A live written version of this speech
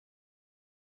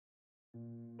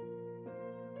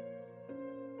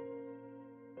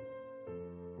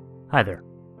Hi there.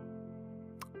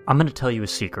 I'm going to tell you a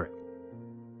secret.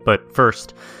 But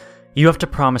first, you have to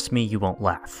promise me you won't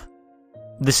laugh.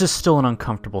 This is still an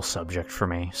uncomfortable subject for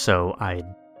me, so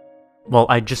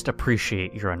I'd just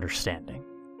appreciate your understanding.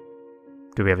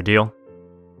 Do we have a deal?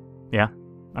 Yeah?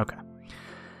 Okay.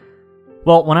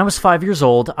 Well, when I was 5 years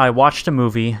old, I watched a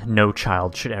movie no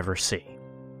child should ever see.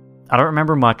 I don't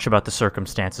remember much about the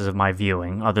circumstances of my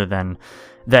viewing, other than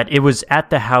that it was at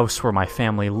the house where my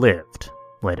family lived,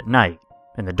 late at night,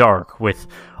 in the dark, with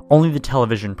only the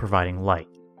television providing light.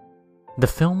 The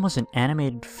film was an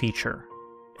animated feature,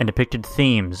 and depicted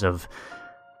themes of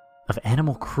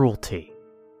animal cruelty,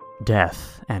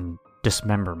 death, and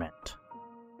dismemberment.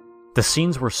 The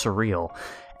scenes were surreal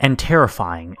and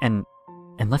terrifying, and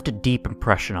left a deep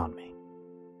impression on me.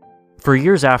 For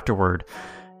years afterward,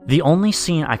 the only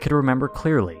scene I could remember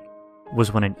clearly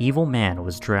was when an evil man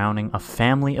was drowning a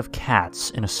family of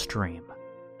cats in a stream,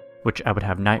 which I would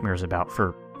have nightmares about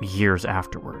for years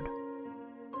afterward.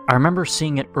 I remember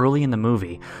seeing it early in the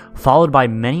movie, followed by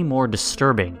many more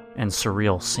disturbing and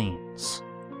surreal scenes.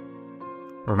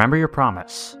 Remember your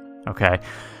promise, okay?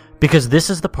 Because this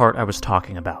is the part I was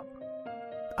talking about.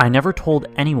 I never told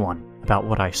anyone about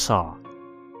what I saw,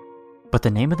 but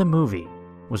the name of the movie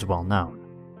was well known.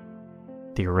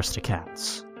 The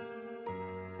Aristocats.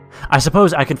 I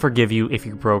suppose I can forgive you if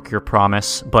you broke your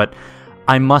promise, but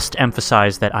I must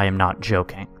emphasize that I am not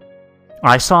joking.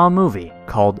 I saw a movie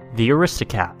called The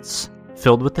Aristocats,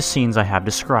 filled with the scenes I have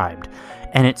described,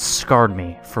 and it scarred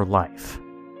me for life.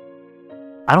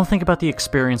 I don't think about the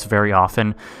experience very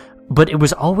often, but it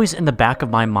was always in the back of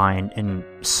my mind in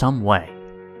some way.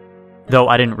 Though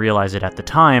I didn't realize it at the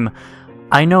time,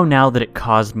 I know now that it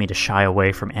caused me to shy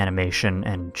away from animation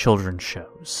and children's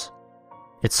shows.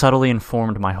 It subtly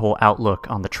informed my whole outlook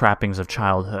on the trappings of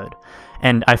childhood,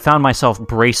 and I found myself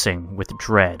bracing with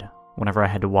dread whenever I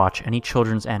had to watch any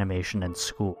children's animation in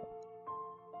school.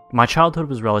 My childhood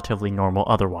was relatively normal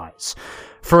otherwise,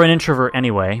 for an introvert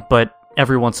anyway, but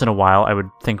every once in a while I would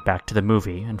think back to the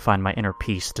movie and find my inner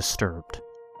peace disturbed.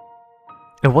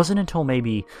 It wasn't until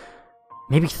maybe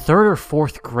third or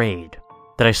fourth grade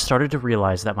that I started to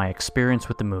realize that my experience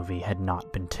with the movie had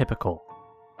not been typical.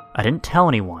 I didn't tell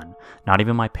anyone, not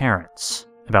even my parents,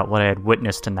 about what I had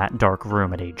witnessed in that dark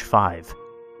room at age 5.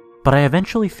 But I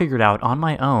eventually figured out on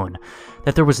my own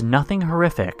that there was nothing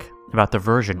horrific about the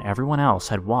version everyone else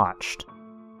had watched.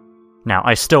 Now,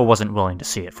 I still wasn't willing to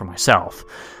see it for myself,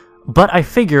 but I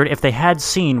figured if they had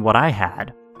seen what I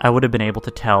had, I would have been able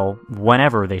to tell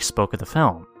whenever they spoke of the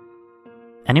film.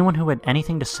 Anyone who had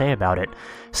anything to say about it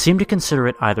seemed to consider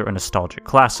it either a nostalgic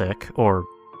classic or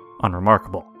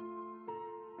unremarkable.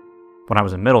 When I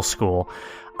was in middle school,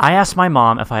 I asked my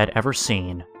mom if I had ever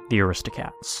seen The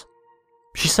Aristocats.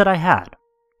 She said I had,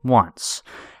 once,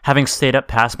 having stayed up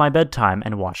past my bedtime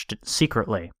and watched it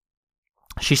secretly.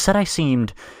 She said I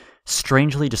seemed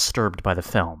strangely disturbed by the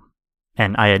film,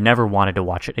 and I had never wanted to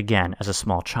watch it again as a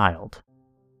small child.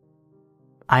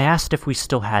 I asked if we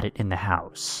still had it in the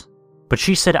house, but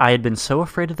she said I had been so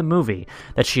afraid of the movie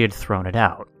that she had thrown it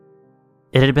out.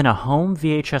 It had been a home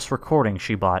VHS recording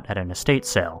she bought at an estate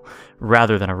sale,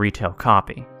 rather than a retail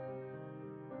copy.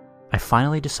 I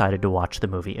finally decided to watch the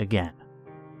movie again.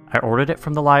 I ordered it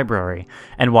from the library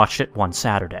and watched it one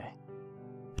Saturday.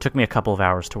 It took me a couple of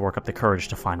hours to work up the courage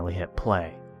to finally hit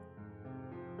play.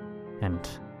 And,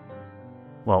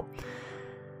 well,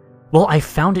 I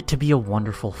found it to be a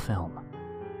wonderful film.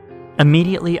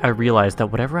 Immediately, I realized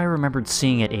that whatever I remembered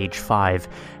seeing at age 5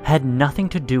 had nothing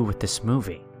to do with this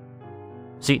movie.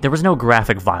 See, there was no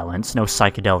graphic violence, no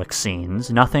psychedelic scenes,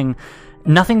 nothing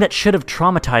that should have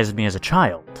traumatized me as a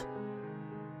child.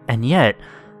 And yet,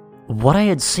 what I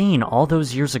had seen all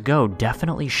those years ago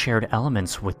definitely shared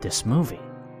elements with this movie.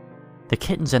 The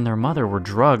kittens and their mother were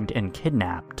drugged and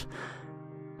kidnapped,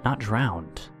 not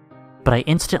drowned. But I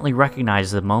instantly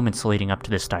recognized the moments leading up to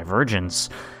this divergence,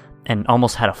 and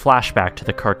almost had a flashback to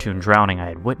the cartoon drowning I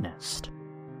had witnessed.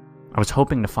 I was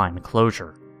hoping to find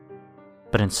closure,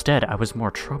 but instead I was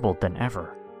more troubled than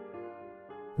ever.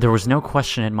 There was no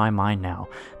question in my mind now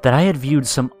that I had viewed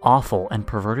some awful and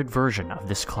perverted version of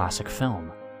this classic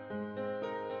film.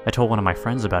 I told one of my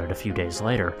friends about it a few days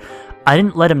later. I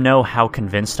didn't let him know how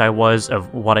convinced I was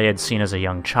of what I had seen as a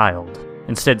young child,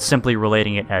 instead simply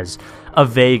relating it as a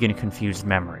vague and confused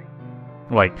memory.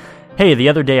 Like, hey, the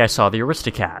other day I saw The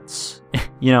Aristocats.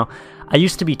 I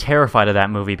used to be terrified of that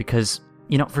movie because,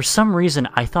 for some reason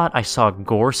I thought I saw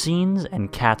gore scenes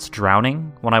and cats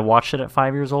drowning when I watched it at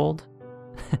 5 years old.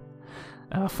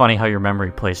 Funny how your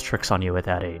memory plays tricks on you at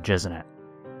that age, isn't it?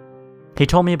 He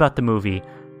told me about the movie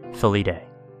Felidae.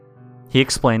 He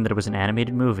explained that it was an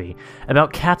animated movie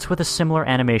about cats with a similar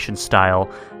animation style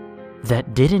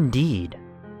that did indeed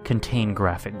contain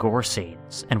graphic gore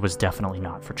scenes and was definitely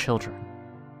not for children.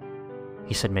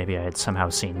 He said maybe I had somehow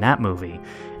seen that movie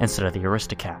instead of the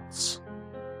Aristocats.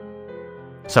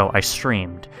 So I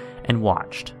streamed and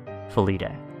watched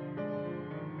Felidae.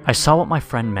 I saw what my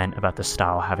friend meant about the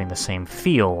style having the same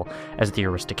feel as the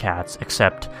Aristocats,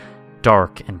 except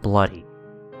dark and bloody.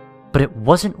 But it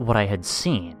wasn't what I had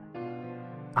seen.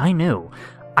 I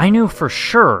knew for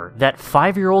sure that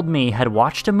 5-year-old me had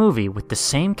watched a movie with the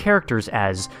same characters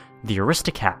as the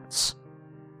Aristocats.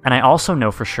 And I also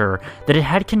know for sure that it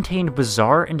had contained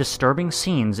bizarre and disturbing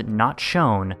scenes not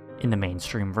shown in the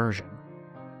mainstream version.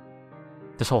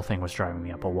 This whole thing was driving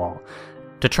me up a wall.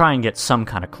 To try and get some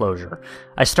kind of closure,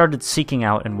 I started seeking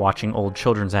out and watching old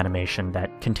children's animation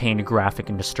that contained graphic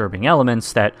and disturbing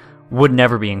elements that would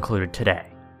never be included today,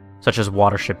 such as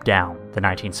Watership Down, the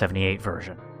 1978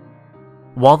 version.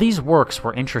 While these works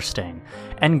were interesting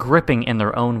and gripping in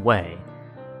their own way,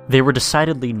 they were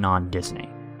decidedly non-Disney.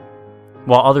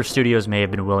 While other studios may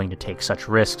have been willing to take such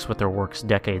risks with their works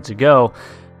decades ago,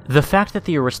 the fact that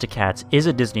the Aristocats is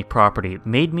a Disney property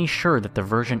made me sure that the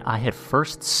version I had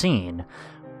first seen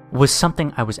was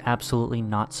something I was absolutely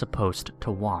not supposed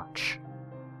to watch.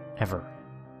 Ever.